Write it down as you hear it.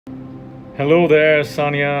Hello there,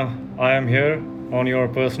 Saniya. I am here on your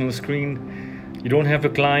personal screen. You don't have to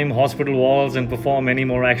climb hospital walls and perform any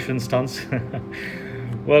more action stunts.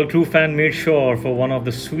 Well, True Fan made sure for one of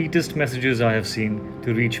the sweetest messages I have seen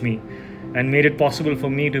to reach me and made it possible for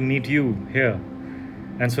me to meet you here.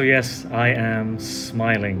 And so, yes, I am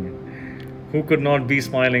smiling. Who could not be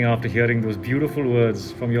smiling after hearing those beautiful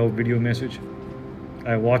words from your video message?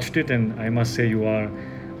 I watched it and I must say you are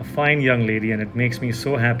a fine young lady, and it makes me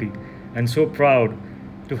so happy and so proud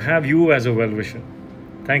to have you as a well-wisher.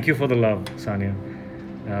 Thank you for the love, Saniya.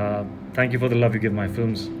 Thank you for the love you give my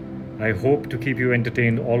films. I hope to keep you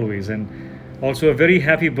entertained always. And also a very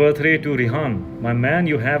happy birthday to Rihan. My man,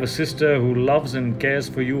 you have a sister who loves and cares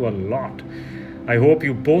for you a lot. I hope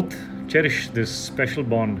you both cherish this special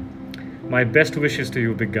bond. My best wishes to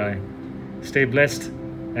you, big guy. Stay blessed,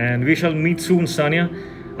 and we shall meet soon, Saniya.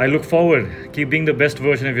 I look forward. Keep being the best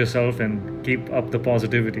version of yourself and keep up the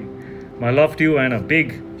positivity. My love to you and a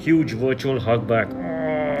big, huge virtual hug back.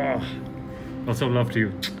 Lots of love to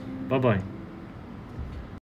you. Bye-bye.